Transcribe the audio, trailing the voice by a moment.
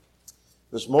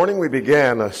This morning we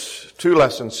began a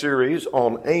two-lesson series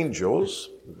on angels.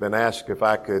 I've been asked if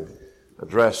I could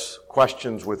address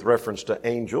questions with reference to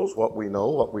angels, what we know,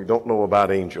 what we don't know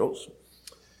about angels.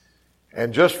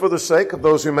 And just for the sake of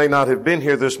those who may not have been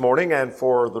here this morning and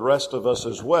for the rest of us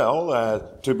as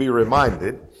well, to be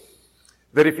reminded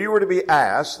that if you were to be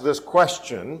asked this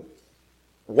question,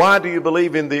 why do you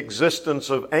believe in the existence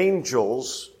of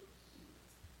angels,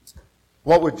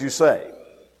 what would you say?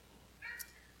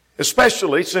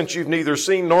 Especially since you've neither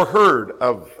seen nor heard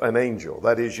of an angel.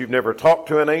 That is, you've never talked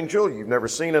to an angel, you've never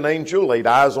seen an angel, laid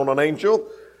eyes on an angel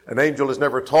has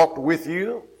never talked with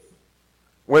you.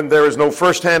 When there is no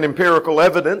first-hand empirical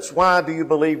evidence, why do you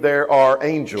believe there are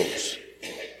angels?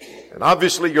 And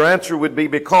obviously your answer would be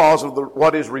because of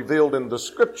what is revealed in the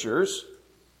Scriptures.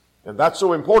 And that's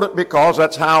so important because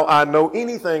that's how I know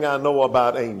anything I know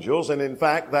about angels. And in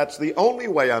fact, that's the only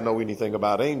way I know anything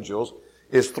about angels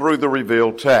is through the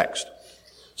revealed text.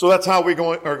 So that's how we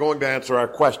are going to answer our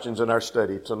questions in our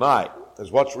study tonight,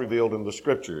 is what's revealed in the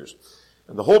Scriptures.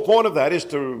 And the whole point of that is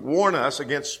to warn us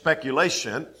against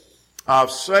speculation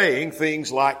of saying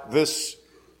things like this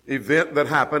event that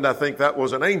happened, I think that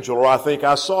was an angel, or I think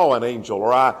I saw an angel,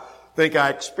 or I think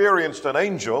I experienced an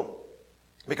angel,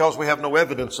 because we have no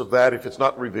evidence of that if it's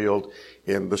not revealed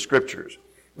in the Scriptures.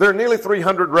 There are nearly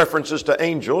 300 references to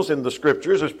angels in the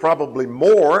Scriptures. There's probably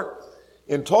more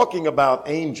in talking about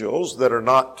angels that are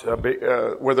not,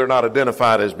 where they're not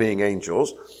identified as being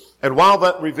angels. And while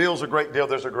that reveals a great deal,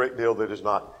 there's a great deal that is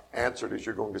not answered, as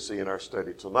you're going to see in our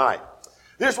study tonight.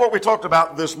 Here's what we talked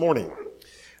about this morning.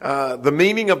 The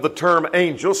meaning of the term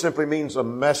angel simply means a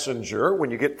messenger. When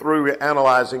you get through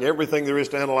analyzing everything there is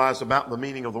to analyze about the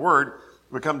meaning of the word,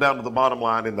 we come down to the bottom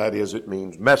line, and that is it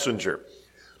means messenger.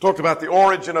 Talked about the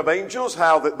origin of angels,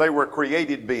 how that they were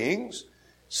created beings,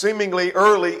 seemingly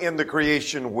early in the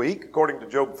creation week, according to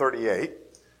Job 38.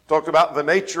 Talked about the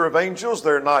nature of angels.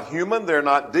 They're not human. They're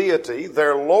not deity.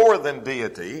 They're lower than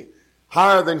deity,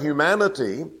 higher than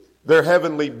humanity. They're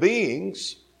heavenly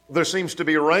beings. There seems to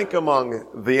be a rank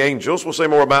among the angels. We'll say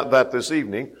more about that this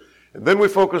evening. And then we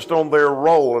focused on their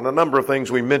role and a number of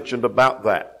things we mentioned about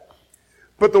that.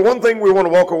 But the one thing we want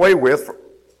to walk away with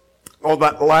on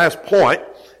that last point,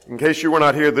 in case you were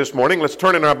not here this morning, let's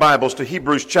turn in our Bibles to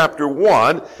Hebrews chapter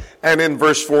 1 and in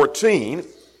verse 14.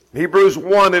 Hebrews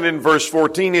 1 and in verse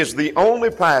 14 is the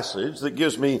only passage that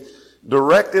gives me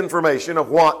direct information of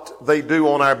what they do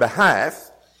on our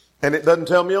behalf, and it doesn't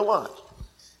tell me a lot.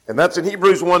 And that's in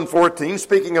Hebrews 1:14,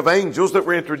 speaking of angels that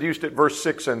were introduced at verse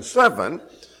 6 and 7.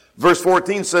 Verse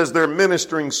 14 says, they're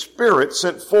ministering spirits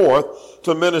sent forth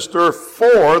to minister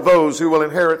for those who will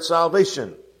inherit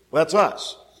salvation. That's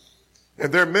us.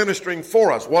 And they're ministering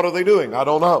for us. What are they doing? I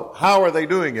don't know. How are they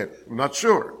doing it? I'm not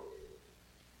sure.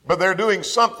 But they're doing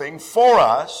something for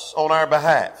us on our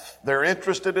behalf. They're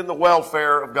interested in the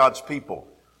welfare of God's people.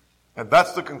 And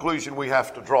that's the conclusion we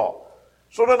have to draw.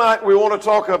 So tonight we want to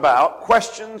talk about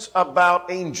questions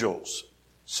about angels.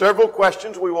 Several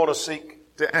questions we want to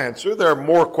seek to answer. There are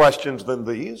more questions than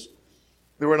these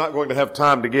that we're not going to have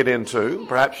time to get into.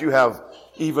 Perhaps you have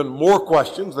even more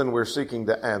questions than we're seeking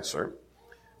to answer.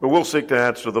 But we'll seek to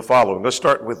answer the following. Let's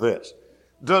start with this.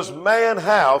 Does man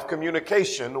have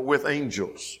communication with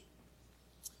angels?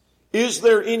 Is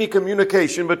there any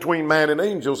communication between man and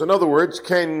angels? In other words,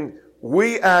 can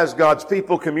we as God's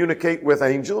people communicate with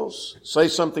angels? Say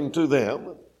something to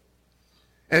them?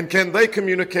 And can they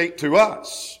communicate to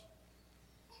us?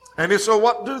 And if so,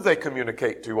 what do they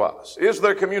communicate to us? Is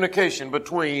there communication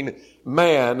between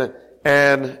man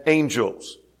and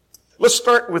angels? Let's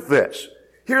start with this.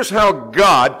 Here's how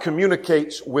God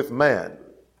communicates with man.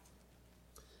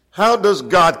 How does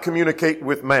God communicate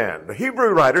with man? The Hebrew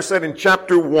writer said in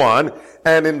chapter 1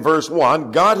 and in verse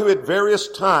 1, God who at various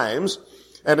times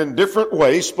and in different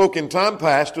ways spoke in time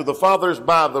past to the fathers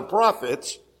by the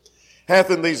prophets,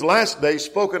 hath in these last days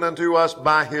spoken unto us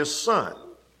by his Son.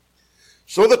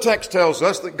 So the text tells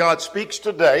us that God speaks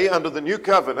today under the new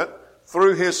covenant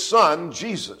through his Son,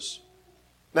 Jesus.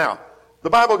 Now, the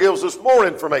Bible gives us more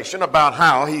information about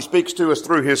how he speaks to us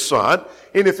through his Son.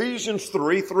 In Ephesians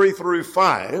 3 through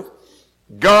 5,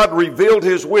 God revealed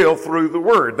his will through the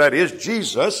Word. That is,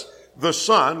 Jesus, the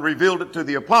Son, revealed it to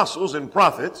the apostles and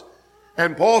prophets.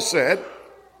 And Paul said,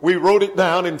 we wrote it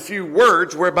down in few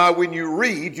words, whereby when you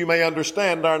read, you may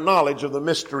understand our knowledge of the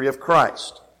mystery of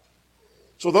Christ.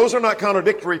 So those are not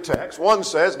contradictory texts. One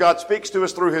says God speaks to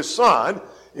us through his Son.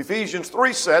 Ephesians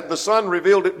 3 said the Son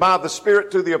revealed it by the Spirit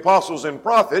to the apostles and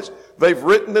prophets. They've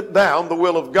written it down, the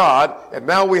will of God, and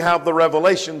now we have the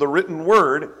revelation, the written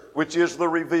word, which is the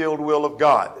revealed will of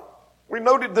God. We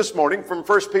noted this morning from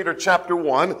 1 Peter chapter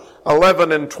 1,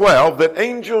 11 and 12, that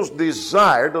angels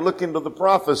desire to look into the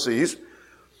prophecies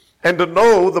and to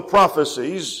know the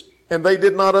prophecies, and they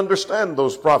did not understand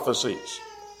those prophecies.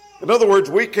 In other words,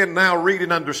 we can now read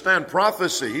and understand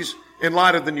prophecies in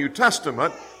light of the New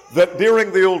Testament that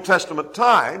during the Old Testament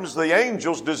times, the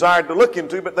angels desired to look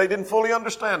into, but they didn't fully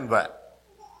understand that.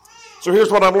 So here's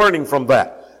what I'm learning from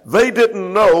that. They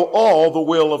didn't know all the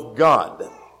will of God.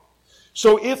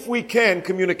 So if we can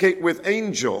communicate with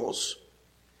angels,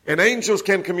 and angels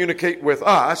can communicate with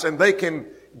us, and they can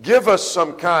give us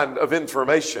some kind of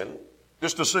information,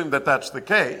 just assume that that's the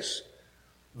case,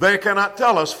 they cannot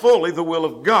tell us fully the will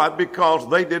of God because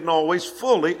they didn't always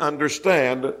fully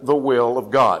understand the will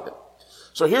of God.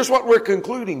 So here's what we're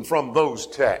concluding from those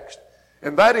texts,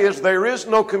 and that is there is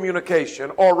no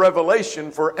communication or revelation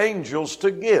for angels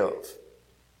to give.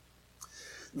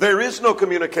 There is no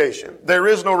communication. There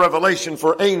is no revelation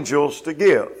for angels to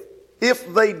give.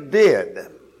 If they did,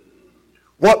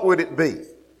 what would it be?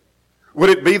 Would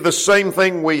it be the same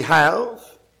thing we have?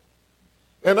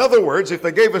 In other words, if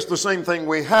they gave us the same thing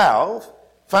we have,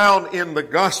 found in the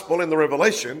gospel, in the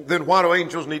revelation, then why do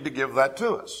angels need to give that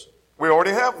to us? We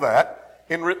already have that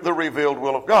in the revealed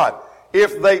will of God.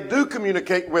 If they do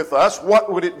communicate with us,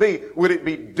 what would it be? Would it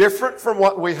be different from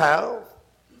what we have?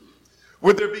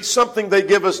 Would there be something they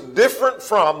give us different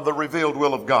from the revealed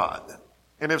will of God?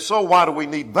 And if so, why do we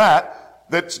need that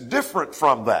that's different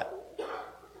from that?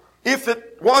 If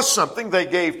it was something they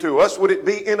gave to us, would it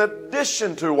be in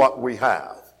addition to what we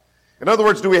have? In other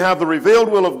words, do we have the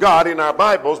revealed will of God in our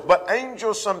Bibles, but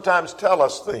angels sometimes tell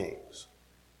us things?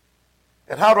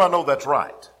 And how do I know that's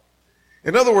right?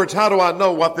 In other words, how do I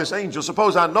know what this angel,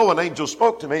 suppose I know an angel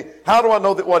spoke to me, how do I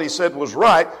know that what he said was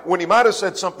right when he might have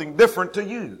said something different to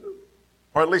you?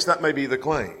 Or at least that may be the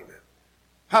claim.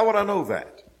 How would I know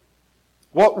that?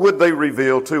 What would they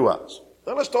reveal to us?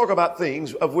 Now let's talk about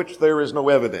things of which there is no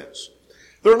evidence.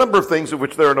 There are a number of things of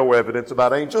which there are no evidence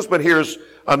about angels, but here's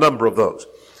a number of those.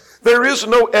 There is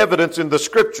no evidence in the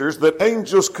scriptures that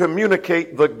angels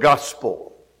communicate the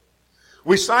gospel.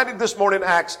 We cited this morning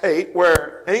Acts 8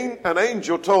 where an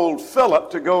angel told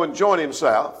Philip to go and join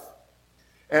himself.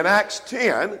 In Acts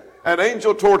 10, an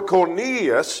angel told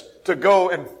Cornelius to go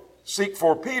and seek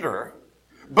for Peter,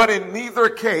 but in neither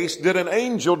case did an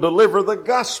angel deliver the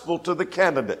gospel to the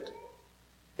candidate.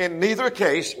 In neither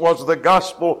case was the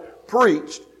gospel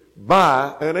preached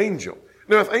by an angel.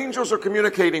 Now, if angels are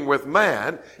communicating with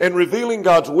man and revealing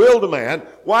God's will to man,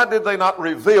 why did they not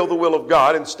reveal the will of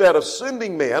God instead of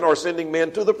sending men or sending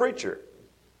men to the preacher?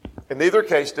 In neither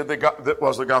case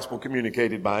was the gospel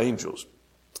communicated by angels.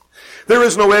 There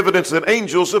is no evidence that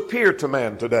angels appear to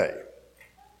man today.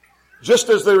 Just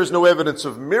as there is no evidence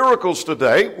of miracles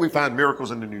today, we find miracles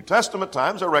in the New Testament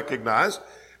times, I recognize,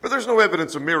 but there's no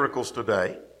evidence of miracles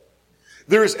today.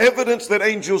 There is evidence that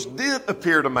angels did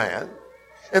appear to man,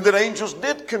 and that angels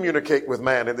did communicate with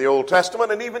man in the Old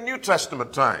Testament and even New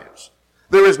Testament times.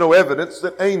 There is no evidence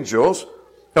that angels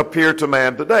appear to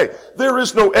man today. There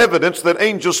is no evidence that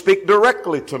angels speak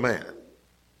directly to man.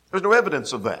 There's no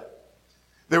evidence of that.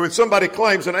 When somebody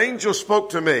claims an angel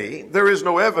spoke to me, there is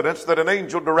no evidence that an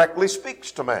angel directly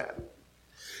speaks to man.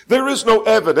 There is no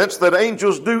evidence that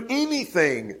angels do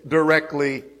anything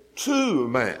directly to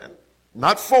man.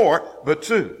 Not for, but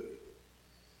to.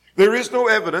 There is no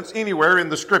evidence anywhere in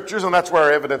the scriptures, and that's where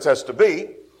our evidence has to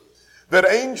be, that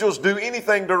angels do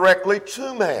anything directly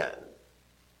to man.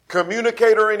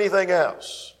 Communicate or anything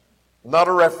else. Not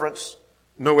a reference,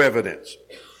 no evidence.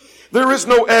 There is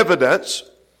no evidence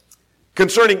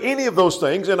concerning any of those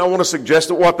things, and I want to suggest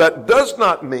that what that does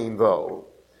not mean, though,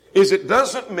 is it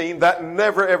doesn't mean that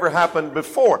never ever happened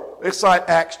before. It's like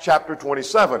Acts chapter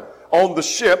 27. On the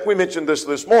ship, we mentioned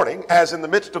this morning, as in the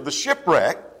midst of the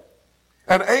shipwreck,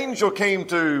 an angel came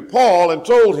to Paul and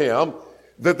told him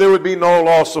that there would be no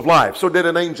loss of life. So did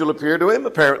an angel appear to him?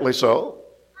 Apparently so.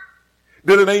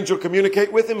 Did an angel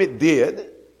communicate with him? It did.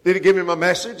 Did it give him a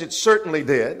message? It certainly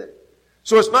did.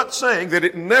 So it's not saying that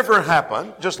it never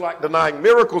happened, just like denying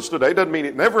miracles today doesn't mean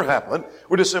it never happened.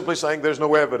 We're just simply saying there's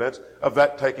no evidence of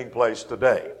that taking place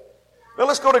today. Now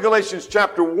let's go to Galatians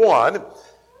chapter 1.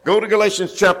 Go to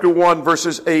Galatians chapter 1,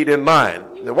 verses 8 and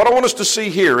 9. Now what I want us to see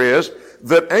here is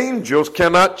that angels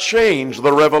cannot change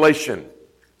the revelation.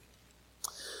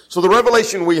 So the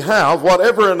revelation we have,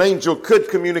 whatever an angel could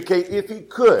communicate, if he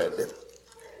could,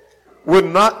 would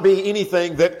not be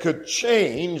anything that could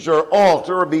change or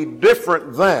alter or be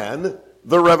different than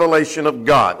the revelation of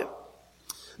God.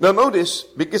 Now notice,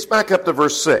 it gets back up to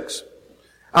verse 6.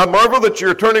 I marvel that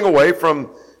you're turning away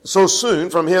from so soon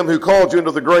from him who called you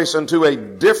into the grace unto a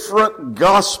different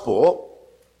gospel,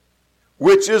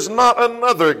 which is not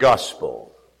another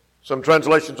gospel. Some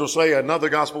translations will say another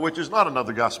gospel, which is not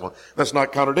another gospel. That's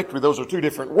not contradictory. Those are two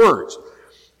different words.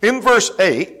 In verse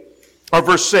 8, or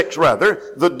verse 6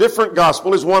 rather, the different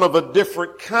gospel is one of a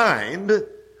different kind,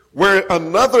 where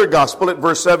another gospel at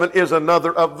verse 7 is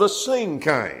another of the same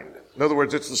kind. In other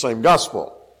words, it's the same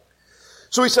gospel.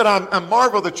 So he said, I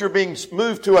marvel that you're being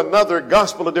moved to another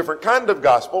gospel, a different kind of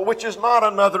gospel, which is not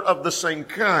another of the same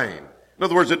kind. In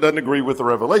other words, it doesn't agree with the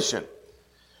revelation.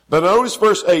 But notice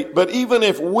verse 8, but even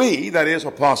if we, that is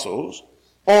apostles,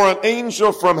 or an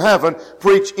angel from heaven,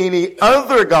 preach any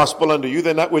other gospel unto you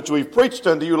than that which we've preached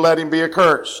unto you, let him be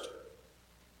accursed.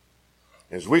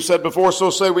 As we've said before,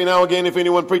 so say we now again, if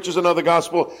anyone preaches another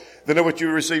gospel than that which you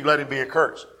received, let him be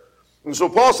accursed. And so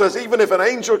Paul says, even if an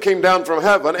angel came down from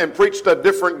heaven and preached a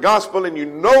different gospel, and you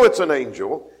know it's an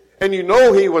angel, and you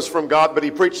know he was from God, but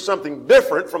he preached something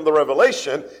different from the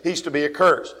revelation, he's to be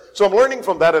accursed. So I'm learning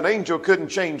from that an angel couldn't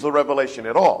change the revelation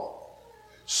at all.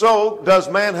 So does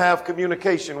man have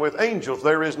communication with angels?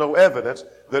 There is no evidence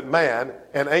that man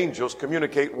and angels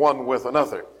communicate one with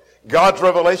another. God's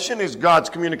revelation is God's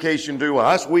communication to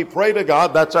us. We pray to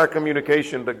God. That's our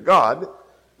communication to God.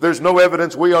 There's no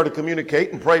evidence we are to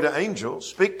communicate and pray to angels,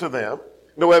 speak to them.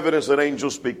 No evidence that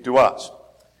angels speak to us.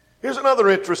 Here's another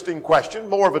interesting question,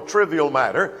 more of a trivial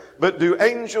matter, but do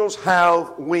angels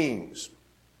have wings?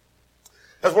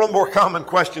 That's one of the more common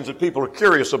questions that people are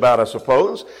curious about, I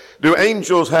suppose. Do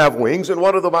angels have wings? And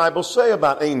what does the Bible say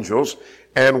about angels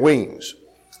and wings?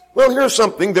 Well, here's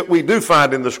something that we do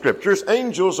find in the Scriptures.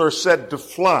 Angels are said to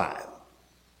fly.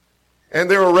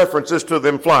 And there are references to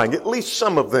them flying, at least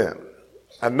some of them.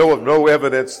 I know of no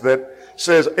evidence that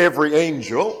says every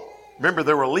angel. Remember,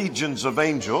 there were legions of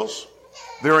angels.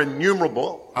 They're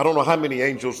innumerable. I don't know how many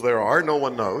angels there are. No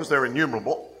one knows. They're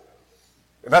innumerable.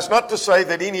 And that's not to say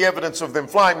that any evidence of them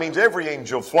flying means every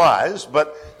angel flies,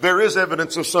 but there is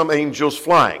evidence of some angels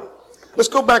flying. Let's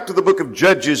go back to the book of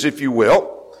Judges, if you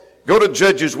will. Go to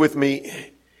Judges with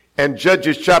me, and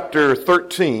Judges chapter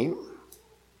 13.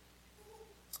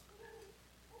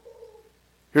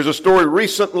 Here's a story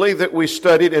recently that we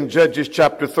studied in Judges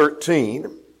chapter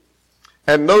 13.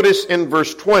 And notice in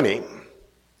verse 20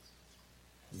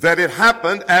 that it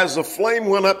happened as the flame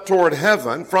went up toward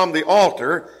heaven from the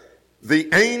altar, the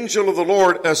angel of the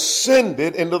Lord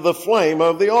ascended into the flame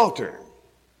of the altar.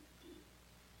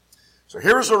 So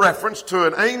here's a reference to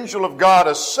an angel of God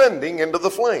ascending into the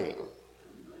flame.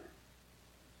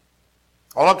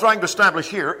 All I'm trying to establish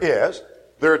here is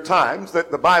there are times that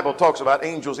the Bible talks about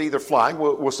angels either flying.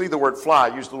 We'll see the word fly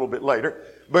used a little bit later.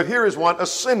 But here is one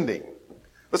ascending.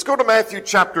 Let's go to Matthew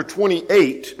chapter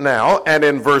 28 now, and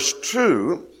in verse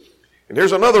 2. And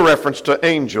here's another reference to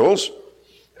angels.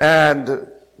 And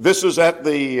this is at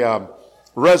the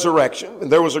resurrection.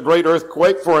 And there was a great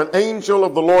earthquake, for an angel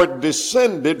of the Lord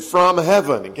descended from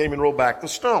heaven and came and rolled back the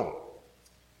stone.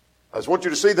 I just want you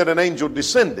to see that an angel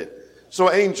descended.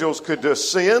 So angels could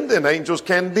ascend and angels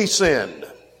can descend.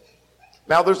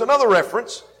 Now there's another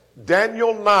reference,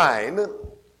 Daniel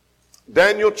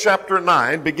chapter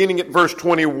 9, beginning at verse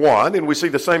 21, and we see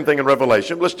the same thing in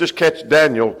Revelation. Let's just catch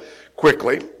Daniel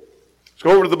quickly. Let's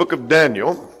go over to the book of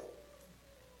Daniel.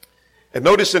 And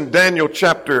notice in Daniel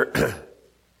chapter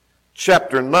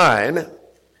 9,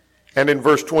 and in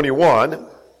verse 21,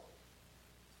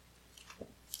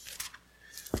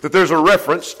 that there's a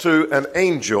reference to an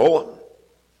angel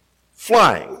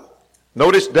flying.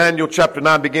 Notice Daniel chapter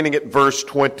 9 beginning at verse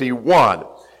 21.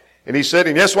 And he said,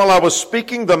 and yes, while I was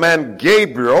speaking, the man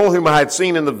Gabriel, whom I had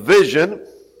seen in the vision,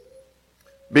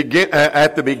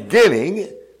 at the beginning,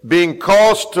 being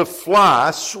caused to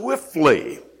fly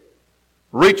swiftly,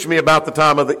 reached me about the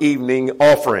time of the evening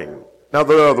offering. Now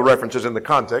there are other references in the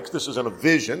context. This is in a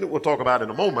vision that we'll talk about in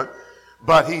a moment.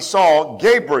 But he saw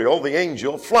Gabriel, the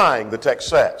angel, flying, the text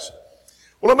says.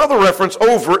 Well, another reference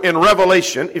over in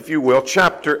Revelation, if you will,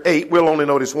 chapter 8. We'll only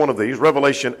notice one of these,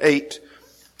 Revelation 8,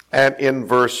 and in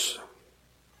verse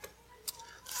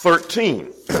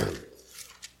 13.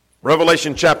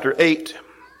 Revelation chapter 8,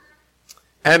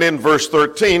 and in verse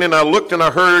 13. And I looked and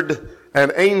I heard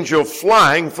an angel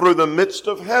flying through the midst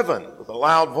of heaven with a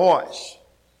loud voice.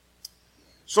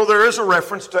 So there is a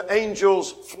reference to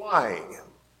angels flying.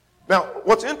 Now,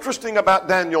 what's interesting about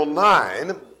Daniel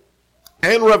 9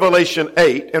 and Revelation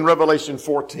 8 and Revelation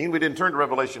 14, we didn't turn to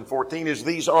Revelation 14, is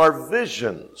these are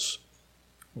visions.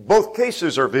 Both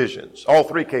cases are visions. All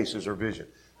three cases are vision.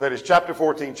 That is chapter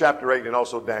 14, chapter 8, and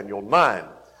also Daniel 9.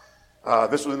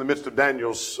 This was in the midst of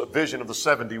Daniel's vision of the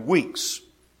 70 weeks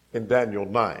in Daniel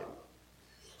 9.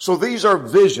 So these are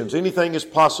visions. Anything is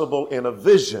possible in a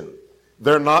vision.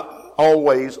 They're not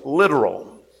always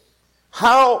literal.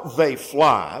 How they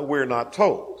fly, we're not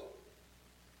told.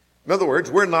 In other words,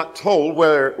 we're not told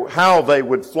how they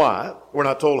would fly. We're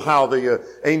not told how the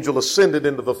angel ascended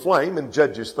into the flame in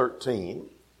Judges 13.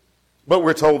 But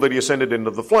we're told that he ascended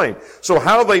into the flame. So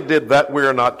how they did that,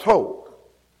 we're not told.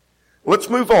 Let's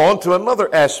move on to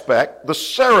another aspect. The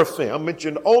seraphim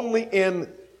mentioned only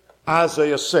in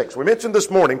Isaiah 6. We mentioned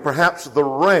this morning perhaps the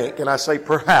rank, and I say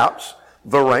perhaps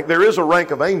the rank. There is a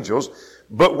rank of angels,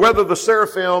 but whether the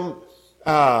seraphim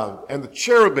and the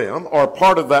cherubim are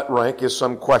part of that rank is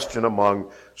some question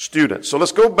among students. So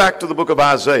let's go back to the book of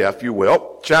Isaiah, if you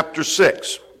will, chapter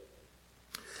 6.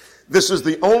 This is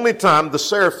the only time the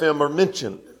seraphim are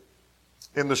mentioned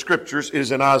in the scriptures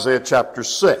is in Isaiah chapter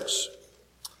 6.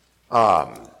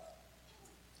 And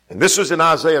this is in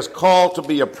Isaiah's call to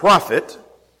be a prophet.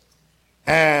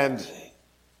 And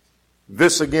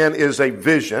this again is a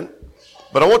vision.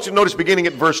 But I want you to notice beginning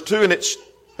at verse 2, and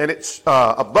it's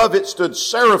above it stood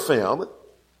seraphim.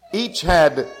 Each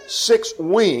had 6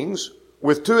 wings.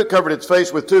 With 2 it covered its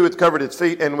face, with 2 it covered its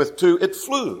feet, and with 2 it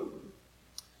flew.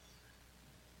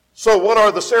 So what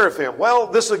are the seraphim? Well,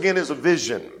 this again is a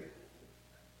vision.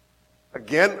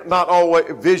 Again,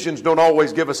 visions don't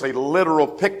always give us a literal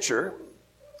picture,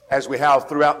 as we have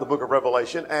throughout the book of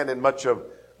Revelation and in much of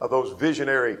those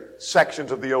visionary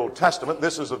sections of the Old Testament.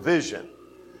 This is a vision.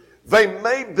 They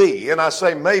may be, and I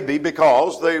say maybe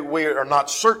because we are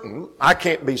not certain. I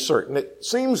can't be certain. It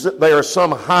seems that they are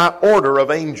some high order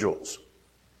of angels.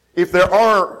 If there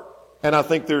are, and I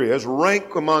think there is,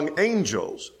 rank among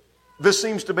angels, this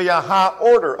seems to be a high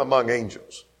order among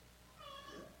angels.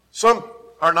 Some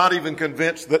are not even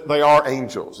convinced that they are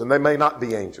angels, and they may not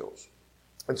be angels.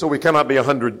 And so we cannot be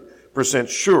 100%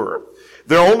 sure.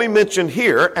 They're only mentioned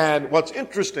here, and what's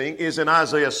interesting is in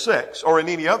Isaiah 6, or in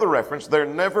any other reference, they're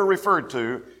never referred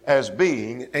to as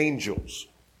being angels.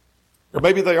 Or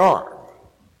maybe they are,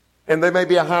 and they may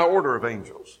be a high order of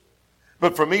angels.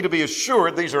 But for me to be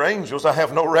assured these are angels, I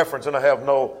have no reference and I have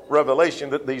no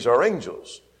revelation that these are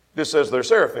angels. This says they're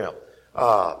seraphim.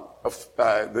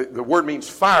 The word means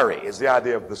fiery is the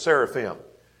idea of the seraphim.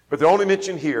 But they're only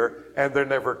mentioned here, and they're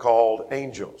never called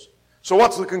angels. So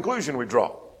what's the conclusion we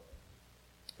draw?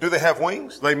 Do they have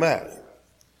wings? They may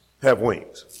have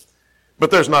wings.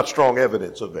 But there's not strong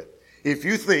evidence of it. If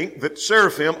you think that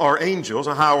seraphim are angels,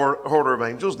 a higher order of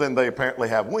angels, then they apparently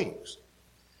have wings.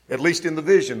 At least in the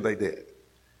vision they did.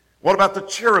 What about the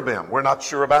cherubim? We're not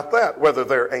sure about that, whether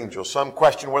they're angels. Some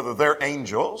question whether they're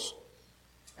angels.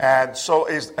 And so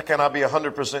can I be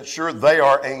 100% sure they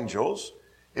are angels?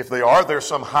 If they are, there's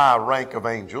some high rank of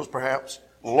angels, perhaps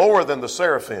lower than the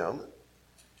seraphim.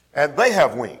 And they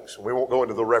have wings. We won't go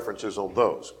into the references on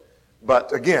those.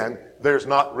 But again, there's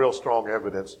not real strong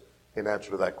evidence in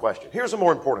answer to that question. Here's a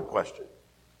more important question.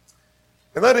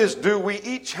 And that is, do we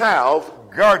each have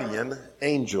guardian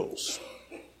angels?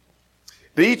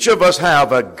 Do each of us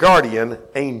have a guardian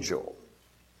angel?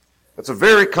 That's a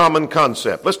very common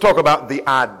concept. Let's talk about the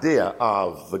idea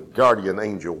of the guardian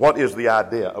angel. What is the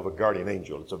idea of a guardian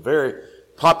angel? It's a very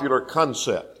popular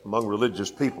concept among religious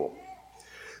people.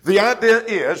 The idea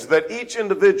is that each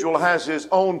individual has his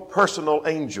own personal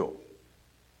angel.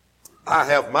 I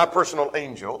have my personal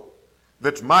angel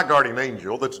that's my guardian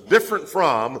angel that's different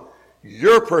from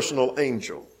your personal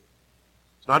angel.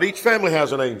 It's not each family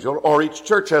has an angel or each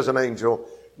church has an angel,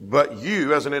 but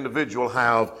you as an individual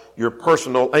have your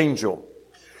personal angel.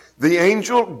 The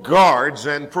angel guards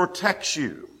and protects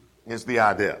you, is the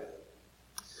idea.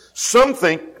 Some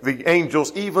think the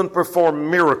angels even perform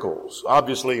miracles.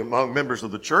 Obviously, among members of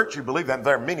the church who believe that, and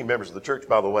there are many members of the church,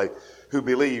 by the way, who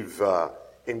believe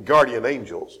in guardian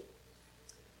angels.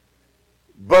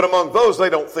 But among those, they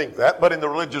don't think that. But in the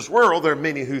religious world, there are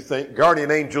many who think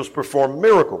guardian angels perform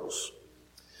miracles.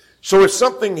 So if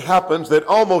something happens that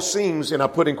almost seems, and I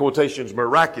put in quotations,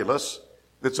 miraculous,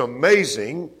 that's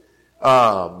amazing,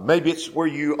 maybe it's where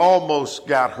you almost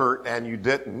got hurt and you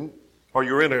didn't, or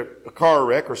you're in a car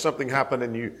wreck or something happened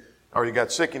and you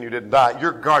got sick and you didn't die,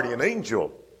 your guardian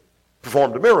angel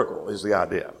performed a miracle, is the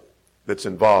idea that's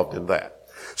involved in that.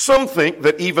 Some think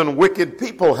that even wicked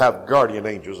people have guardian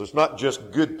angels. It's not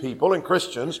just good people and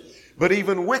Christians, but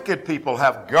even wicked people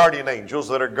have guardian angels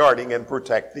that are guarding and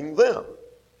protecting them.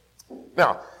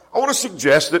 Now, I want to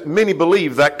suggest that many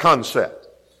believe that concept.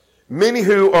 Many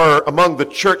who are among the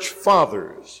church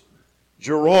fathers,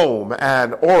 Jerome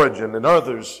and Origen and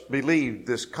others, believed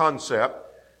this concept,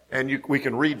 and we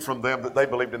can read from them that they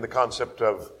believed in the concept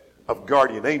of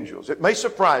guardian angels. It may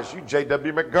surprise you,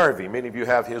 J.W. McGarvey, many of you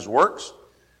have his works.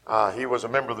 He was a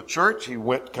member of the church. He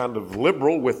went kind of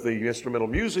liberal with the instrumental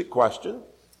music question.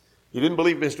 He didn't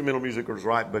believe instrumental music was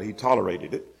right, but he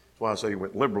tolerated it. why I say he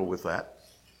went liberal with that.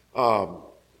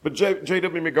 But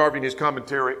J.W. McGarvey, in his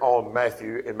commentary on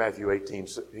Matthew, in Matthew 18,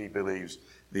 he believes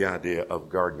the idea of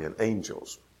guardian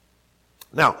angels.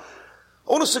 Now,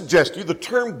 I want to suggest to you the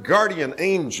term guardian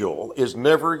angel is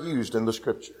never used in the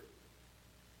Scripture.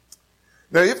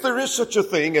 Now, if there is such a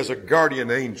thing as a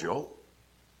guardian angel,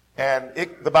 and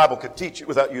the Bible could teach it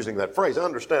without using that phrase, I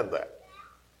understand that.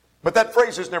 But that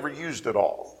phrase is never used at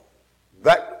all.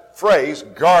 That phrase,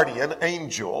 guardian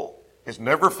angel, is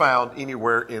never found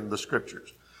anywhere in the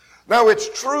Scriptures. Now, it's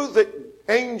true that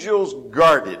angels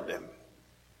guarded them.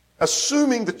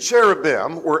 Assuming the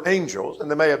cherubim were angels, and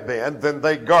they may have been, then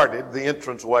they guarded the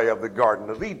entranceway of the Garden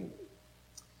of Eden.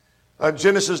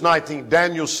 Genesis 19,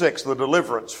 Daniel 6, the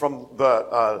deliverance from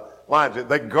the lions,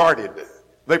 they guarded,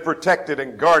 they protected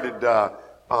and guarded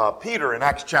Peter in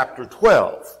Acts chapter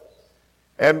 12.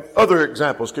 And other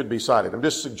examples could be cited. I'm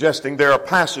just suggesting there are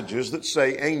passages that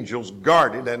say angels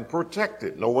guarded and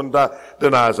protected. No one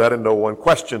denies that and no one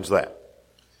questions that.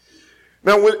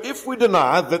 Now, if we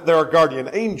deny that there are guardian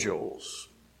angels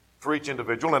for each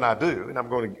individual, and I do, and I'm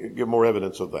going to give more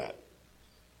evidence of that,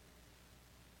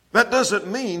 that doesn't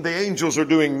mean the angels are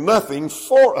doing nothing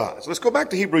for us. Let's go back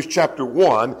to Hebrews chapter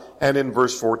 1 and in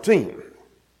verse 14.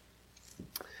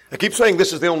 I keep saying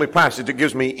this is the only passage that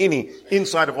gives me any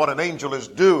insight of what an angel is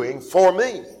doing for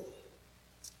me.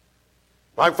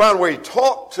 I found where he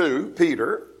talked to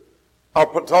Peter,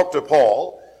 or talked to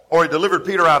Paul, or he delivered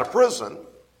Peter out of prison.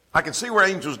 I can see where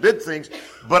angels did things,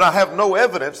 but I have no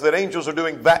evidence that angels are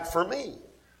doing that for me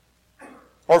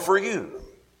or for you.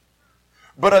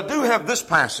 But I do have this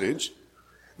passage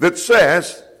that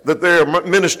says that they are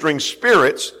ministering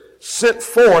spirits sent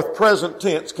forth, present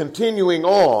tense, continuing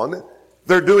on.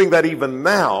 They're doing that even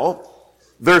now.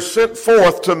 They're sent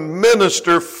forth to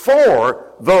minister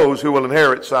for those who will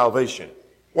inherit salvation.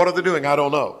 What are they doing? I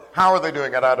don't know. How are they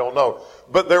doing it? I don't know.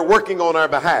 But they're working on our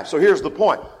behalf. So here's the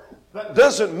point. That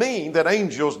doesn't mean that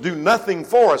angels do nothing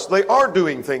for us. They are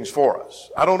doing things for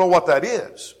us. I don't know what that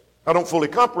is. I don't fully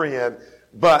comprehend,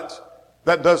 but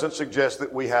that doesn't suggest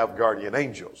that we have guardian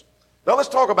angels. Now let's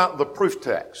talk about the proof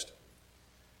text.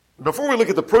 Before we look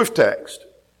at the proof text,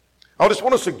 I just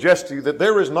want to suggest to you that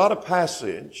there is not a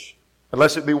passage,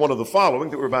 unless it be one of the following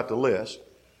that we're about to list,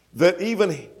 that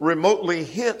even remotely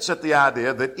hints at the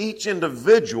idea that each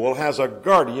individual has a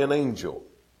guardian angel.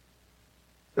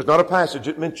 There's not a passage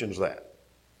that mentions that.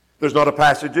 There's not a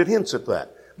passage that hints at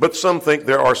that. But some think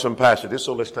there are some passages,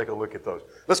 so let's take a look at those.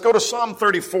 Let's go to Psalm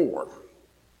 34. Let's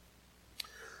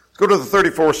go to the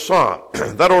 34th Psalm.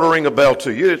 That ought to ring a bell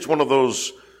to you. It's one of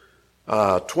those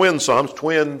twin Psalms.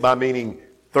 Twin by meaning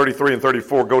 33 and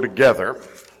 34 go together.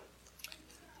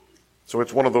 So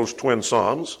it's one of those twin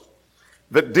Psalms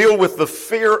that deal with the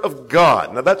fear of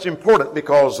God. Now that's important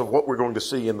because of what we're going to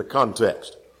see in the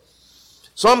context.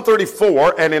 Psalm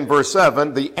 34 and in verse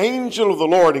 7, the angel of the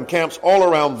Lord encamps all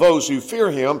around those who fear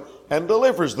him and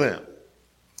delivers them.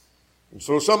 And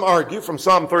so some argue from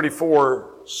Psalm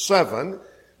 34:7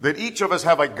 that each of us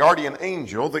have a guardian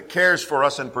angel that cares for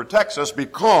us and protects us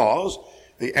because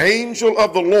the angel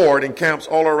of the Lord encamps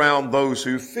all around those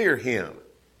who fear him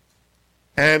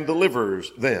and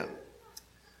delivers them.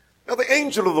 Now the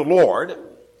angel of the Lord,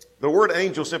 the word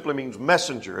angel simply means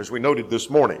messenger, as we noted this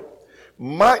morning,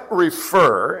 might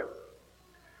refer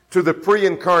to the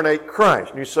pre-incarnate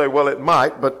Christ. And you say, well, it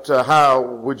might, but how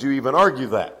would you even argue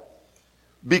that?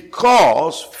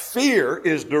 Because fear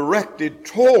is directed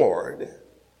toward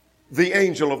the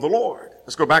angel of the Lord.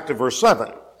 Let's go back to verse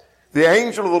 7. The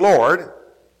angel of the Lord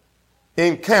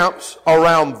encamps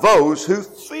around those who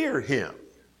fear him.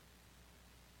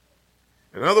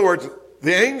 In other words,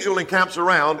 the angel encamps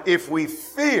around if we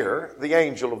fear the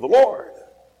angel of the Lord.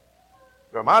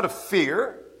 Now, am I to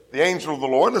fear the angel of the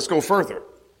Lord? Let's go further.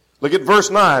 Look at verse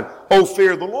 9. Oh,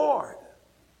 fear the Lord,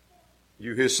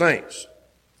 you his saints.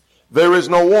 There is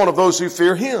no one of those who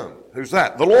fear him. Who's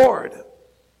that? The Lord.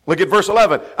 Look at verse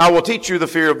 11. I will teach you the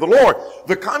fear of the Lord.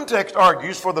 The context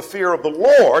argues for the fear of the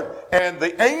Lord, and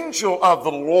the angel of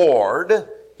the Lord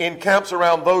encamps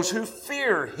around those who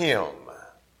fear him.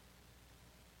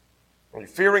 Are you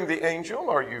fearing the angel?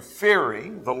 Are you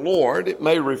fearing the Lord? It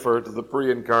may refer to the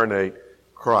pre-incarnate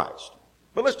Christ.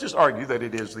 But let's just argue that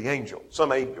it is the angel,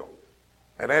 some angel,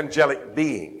 an angelic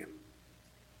being.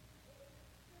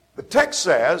 The text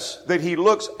says that he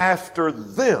looks after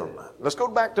them. Let's go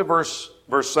back to verse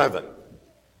 7.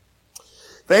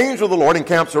 The angel of the Lord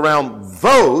encamps around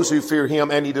those who fear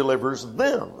him and he delivers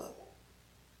them.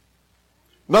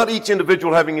 Not each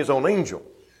individual having his own angel.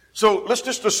 So let's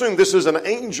just assume this is an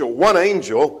angel, one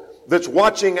angel that's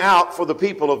watching out for the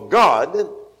people of God.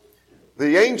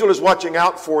 The angel is watching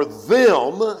out for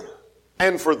them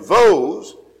And for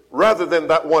those, rather than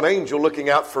that one angel looking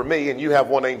out for me and you have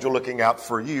one angel looking out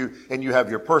for you and you have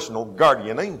your personal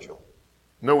guardian angel.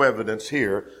 No evidence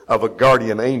here of a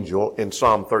guardian angel in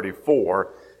Psalm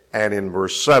 34 and in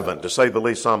verse 7. To say the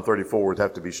least, Psalm 34 would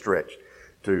have to be stretched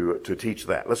to teach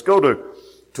that. Let's go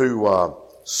to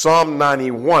Psalm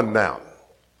 91 now.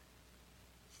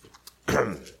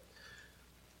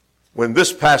 When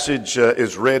this passage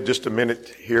is read, just a minute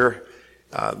here,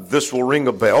 this will ring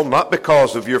a bell, not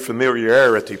because of your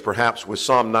familiarity perhaps with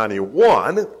Psalm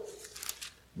 91,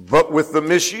 but with the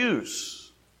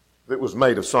misuse that was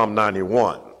made of Psalm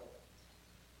 91.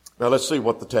 Now let's see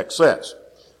what the text says.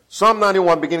 Psalm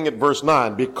 91 beginning at verse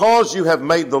 9, because you have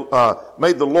made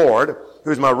the Lord,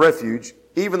 who is my refuge,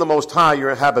 even the Most High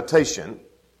your habitation,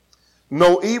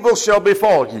 no evil shall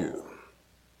befall you.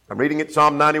 I'm reading it,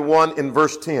 Psalm 91 in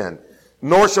verse 10.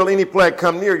 Nor shall any plague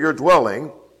come near your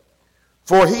dwelling,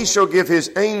 for he shall give his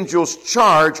angels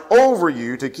charge over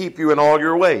you to keep you in all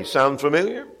your ways. Sound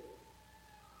familiar?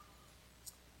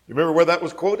 You remember where that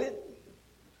was quoted?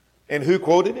 And who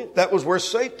quoted it? That was where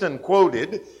Satan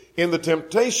quoted in the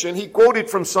temptation. He quoted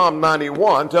from Psalm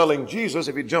 91, telling Jesus,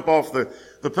 if you jump off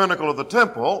the pinnacle of the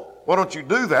temple, why don't you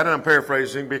do that? And I'm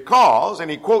paraphrasing, because, and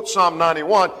he quotes Psalm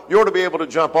 91, you ought to be able to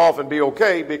jump off and be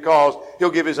okay because he'll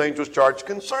give his angels charge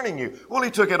concerning you. Well, he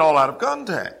took it all out of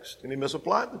context and he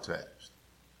misapplied the text.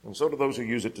 And so do those who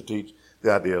use it to teach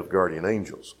the idea of guardian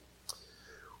angels.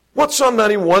 What Psalm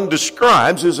 91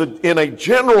 describes is, in a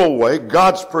general way,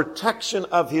 God's protection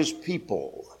of his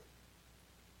people.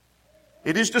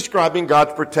 It is describing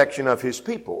God's protection of his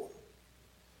people.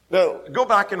 Now, go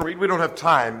back and read. We don't have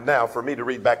time now for me to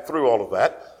read back through all of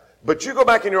that. But you go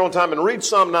back in your own time and read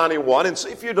Psalm 91 and see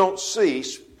if you don't see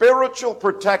spiritual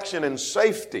protection and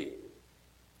safety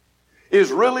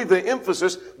is really the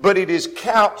emphasis, but it is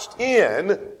couched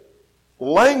in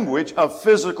language of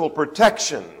physical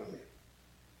protection.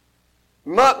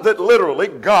 Not that literally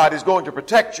God is going to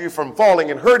protect you from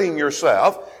falling and hurting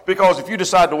yourself, because if you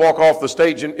decide to walk off the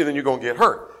stage and then you're going to get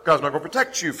hurt, God's not going to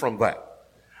protect you from that.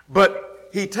 But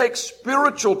he takes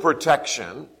spiritual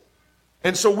protection,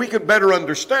 and so we could better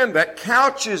understand that,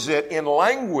 couches it in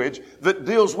language that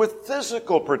deals with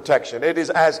physical protection. It is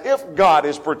as if God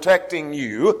is protecting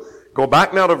you. Go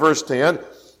back now to verse 10.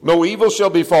 No evil shall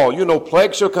befall you, no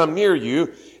plague shall come near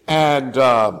you, and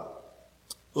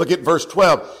look at verse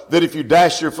 12, that if you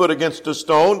dash your foot against a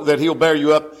stone, that he'll bear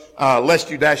you up, lest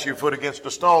you dash your foot against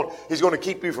a stone. He's going to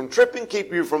keep you from tripping,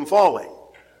 keep you from falling.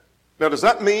 Now, does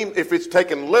that mean, if it's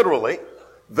taken literally,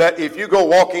 that if you go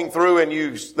walking through and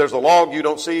there's a log you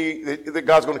don't see, that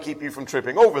God's going to keep you from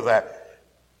tripping over that?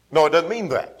 No, it doesn't mean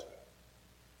that.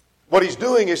 What he's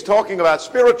doing is talking about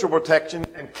spiritual protection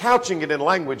and couching it in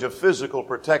language of physical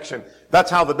protection. That's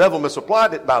how the devil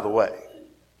misapplied it, by the way.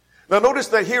 Now notice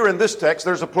that here in this text,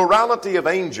 there's a plurality of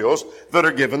angels that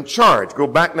are given charge. Go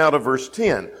back now to verse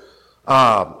 10,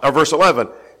 or verse 11.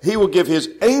 He will give his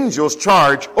angels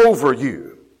charge over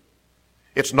you.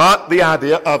 It's not the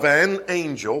idea of an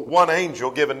angel, one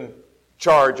angel given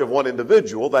charge of one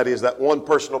individual. That is, that one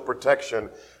personal protection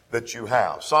that you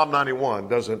have. Psalm 91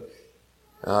 doesn't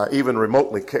even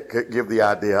remotely give the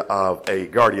idea of a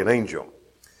guardian angel.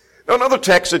 Now another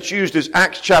text that's used is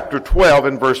Acts chapter 12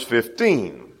 and verse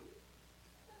 15.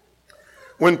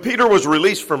 When Peter was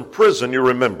released from prison, you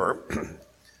remember,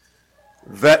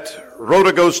 that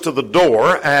Rhoda goes to the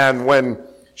door, and when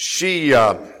she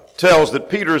tells that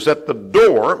Peter's at the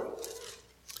door,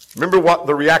 remember what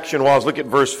the reaction was. Look at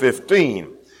verse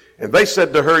 15. And they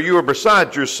said to her, you are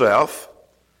beside yourself.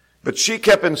 But she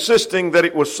kept insisting that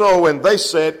it was so, and they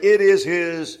said, it is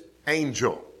his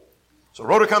angel. So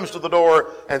Rhoda comes to the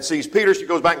door and sees Peter. She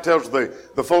goes back and tells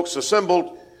the folks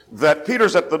assembled that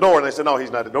Peter's at the door, and they said, no,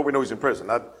 he's not at the door. We know he's in prison.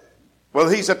 Well,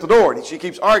 he's at the door, and she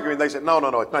keeps arguing. They said, no,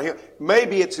 it's not him.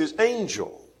 Maybe it's his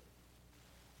angel.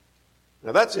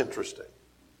 Now, that's interesting.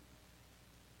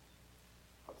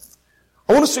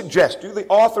 I want to suggest to you the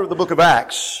author of the book of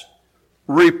Acts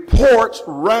reports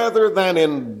rather than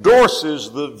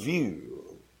endorses the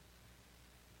view.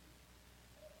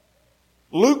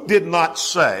 Luke did not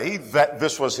say that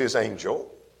this was his angel.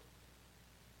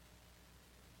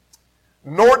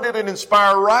 Nor did an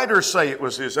inspired writer say it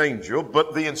was his angel,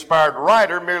 but the inspired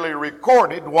writer merely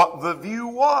recorded what the view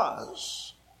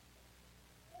was.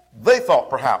 They thought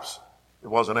perhaps it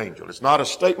was an angel. It's not a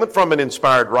statement from an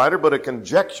inspired writer, but a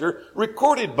conjecture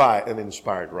recorded by an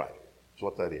inspired writer. That's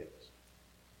what that is.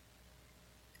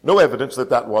 No evidence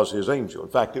that that was his angel. In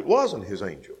fact, it wasn't his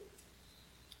angel.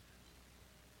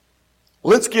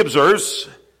 Linsky observes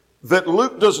that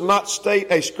Luke does not state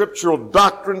a scriptural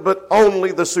doctrine, but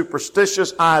only the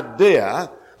superstitious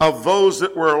idea of those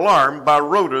that were alarmed by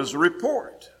Rader's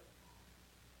report.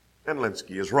 And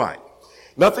Linsky is right.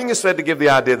 Nothing is said to give the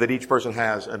idea that each person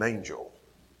has an angel.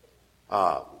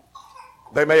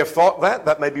 They may have thought that.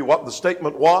 That may be what the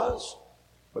statement was.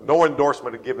 But no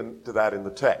endorsement is given to that in the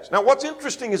text. Now, what's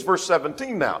interesting is verse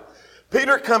 17 now.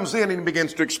 Peter comes in and he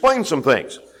begins to explain some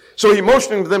things. So he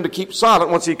motioned to them to keep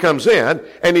silent once he comes in,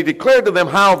 and he declared to them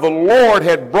how the Lord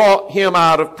had brought him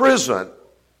out of prison,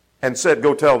 and said,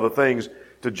 go tell the things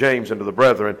to James and to the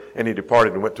brethren, and he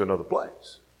departed and went to another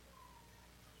place.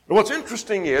 And what's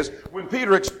interesting is, when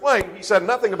Peter explained, he said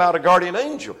nothing about a guardian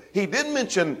angel. He did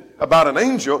mention about an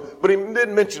angel, but he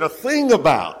didn't mention a thing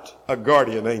about a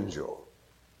guardian angel.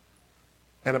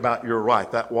 And about, you're right,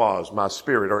 that was my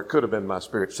spirit, or it could have been my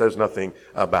spirit. It says nothing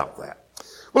about that.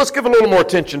 Well, let's give a little more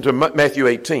attention to Matthew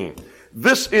 18.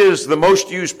 This is the most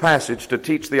used passage to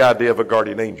teach the idea of a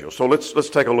guardian angel. So let's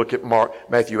take a look at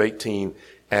Matthew 18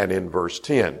 and in verse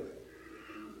 10.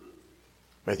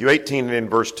 Matthew 18 and in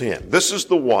verse 10. This is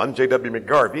the one J.W.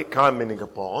 McGarvey commenting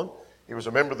upon. He was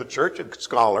a member of the church, a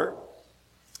scholar,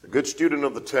 a good student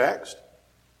of the text.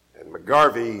 And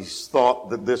McGarvey thought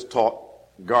that this taught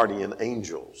guardian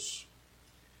angels.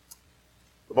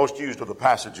 The most used of the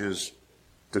passages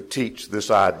to teach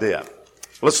this idea.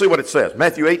 Let's see what it says.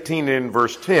 Matthew 18 in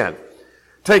verse 10.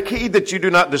 Take heed that you do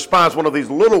not despise one of these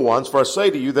little ones, for I say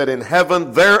to you that in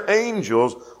heaven their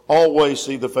angels always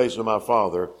see the face of my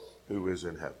Father who is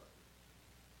in heaven.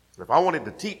 If I wanted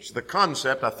to teach the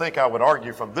concept, I think I would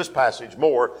argue from this passage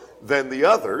more than the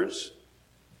others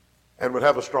and would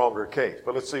have a stronger case.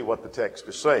 But let's see what the text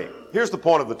is saying. Here's the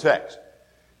point of the text.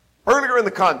 Earlier in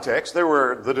the context, there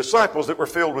were the disciples that were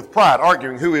filled with pride,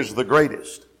 arguing who is the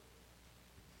greatest.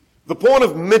 The point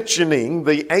of mentioning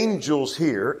the angels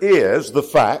here is the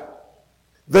fact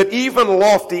that even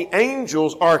lofty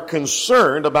angels are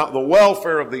concerned about the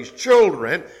welfare of these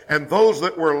children, and those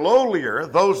that were lowlier,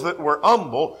 those that were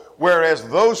humble, whereas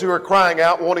those who are crying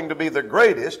out wanting to be the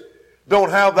greatest don't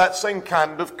have that same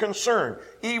kind of concern.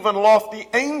 Even lofty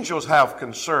angels have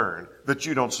concern that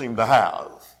you don't seem to have.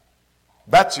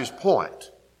 That's his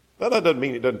point. Now, that doesn't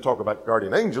mean it doesn't talk about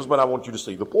guardian angels, but I want you to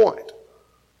see the point.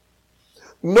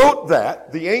 Note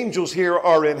that the angels here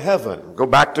are in heaven. Go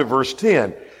back to verse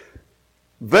 10.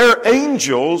 Their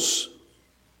angels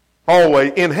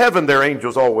always, in heaven their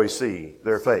angels always see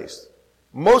their face.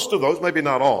 Most of those, maybe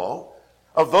not all,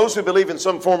 of those who believe in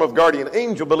some form of guardian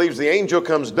angel believes the angel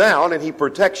comes down and he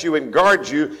protects you and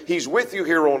guards you. He's with you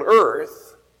here on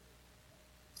earth.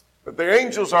 But their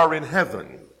angels are in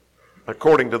heaven,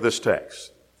 according to this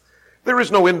text. There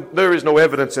is no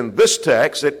evidence in this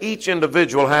text that each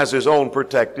individual has his own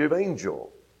protective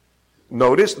angel.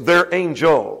 Notice, they're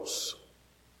angels.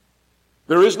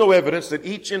 There is no evidence that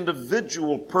each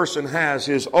individual person has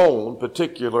his own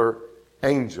particular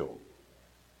angel.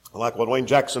 Like what Wayne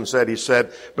Jackson said, he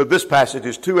said, but this passage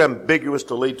is too ambiguous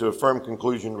to lead to a firm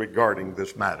conclusion regarding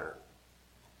this matter.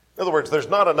 In other words, there's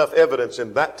not enough evidence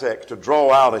in that text to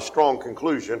draw out a strong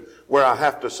conclusion where I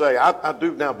have to say, I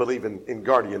do now believe in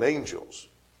guardian angels.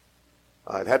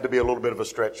 It had to be a little bit of a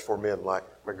stretch for men like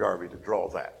McGarvey to draw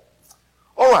that.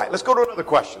 All right, let's go to another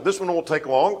question. This one won't take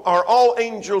long. Are all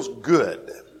angels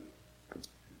good?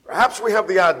 Perhaps we have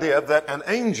the idea that an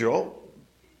angel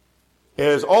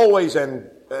is always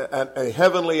a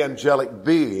heavenly angelic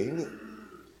being,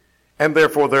 and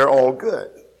therefore they're all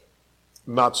good.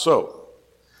 Not so.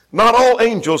 Not all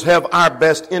angels have our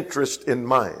best interest in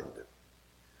mind.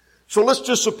 So let's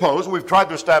just suppose, we've tried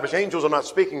to establish angels are not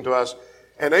speaking to us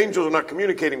and angels are not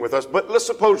communicating with us, but let's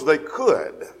suppose they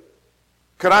could.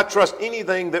 Could I trust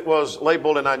anything that was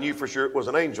labeled and I knew for sure it was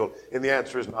an angel? And the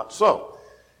answer is not so.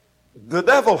 The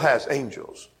devil has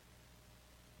angels.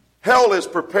 Hell is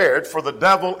prepared for the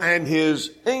devil and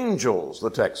his angels, the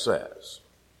text says.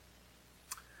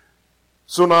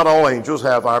 So not all angels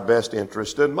have our best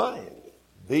interest in mind.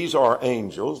 These are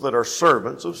angels that are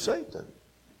servants of Satan,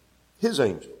 his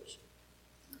angels.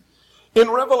 In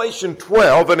Revelation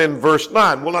 12 and in verse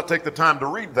 9, we'll not take the time to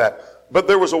read that, but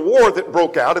there was a war that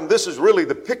broke out, and this is really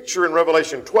the picture in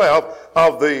Revelation 12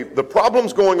 of the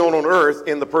problems going on earth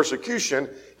in the persecution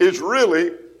is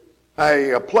really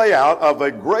a play out of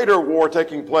a greater war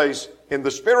taking place in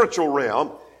the spiritual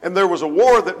realm, and there was a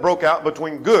war that broke out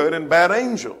between good and bad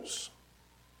angels.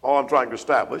 All I'm trying to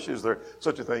establish is there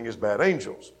such a thing as bad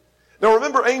angels. Now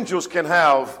remember, angels can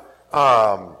have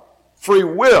free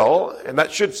will, and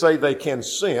that should say they can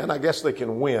sin. I guess they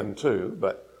can win too,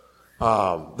 but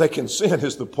they can sin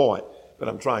is the point that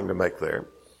I'm trying to make there.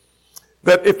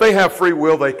 That if they have free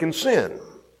will, they can sin.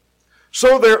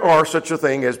 So there are such a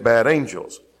thing as bad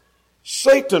angels.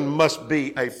 Satan must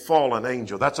be a fallen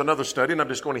angel. That's another study, and I'm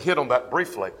just going to hit on that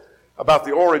briefly about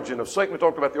the origin of Satan. We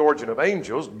talked about the origin of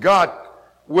angels. God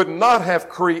would not have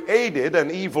created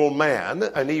an evil man,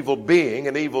 an evil being,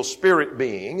 an evil spirit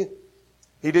being.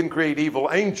 He didn't create evil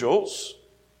angels.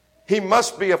 He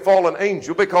must be a fallen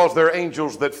angel because they're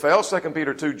angels that fell. 2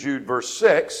 Peter 2, Jude, verse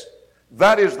 6.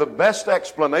 That is the best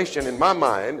explanation in my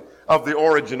mind of the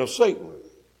origin of Satan.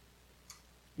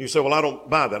 You say, well, I don't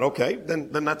buy that. Okay, then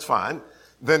that's fine.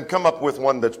 Then come up with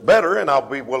one that's better, and I'll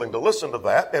be willing to listen to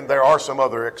that. And there are some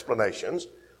other explanations,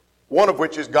 one of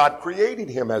which is God created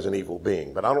him as an evil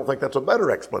being. But I don't think that's a better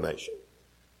explanation.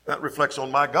 That reflects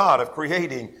on my God of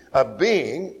creating a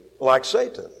being like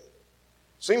Satan.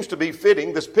 Seems to be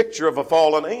fitting this picture of a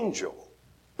fallen angel.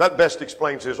 That best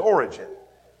explains his origin,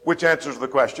 which answers the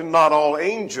question, not all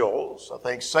angels, I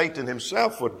think Satan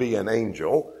himself would be an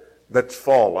angel that's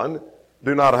fallen,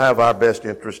 do not have our best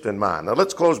interest in mind. Now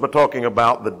let's close by talking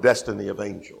about the destiny of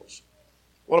angels.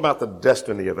 What about the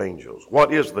destiny of angels?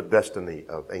 What is the destiny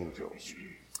of angels?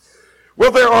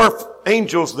 Well, there are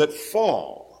angels that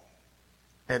fall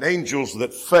and angels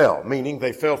that fell, meaning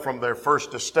they fell from their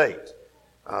first estate.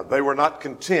 They were not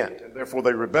content, and therefore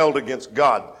they rebelled against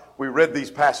God. We read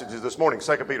these passages this morning,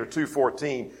 2 Peter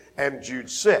 2:14 and Jude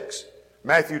 6.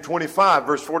 Matthew 25,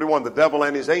 verse 41, the devil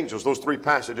and his angels, those three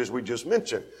passages we just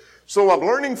mentioned. So I'm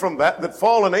learning from that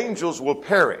fallen angels will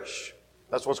perish.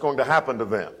 That's what's going to happen to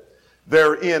them.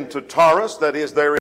 They're in Tartarus, that is, they're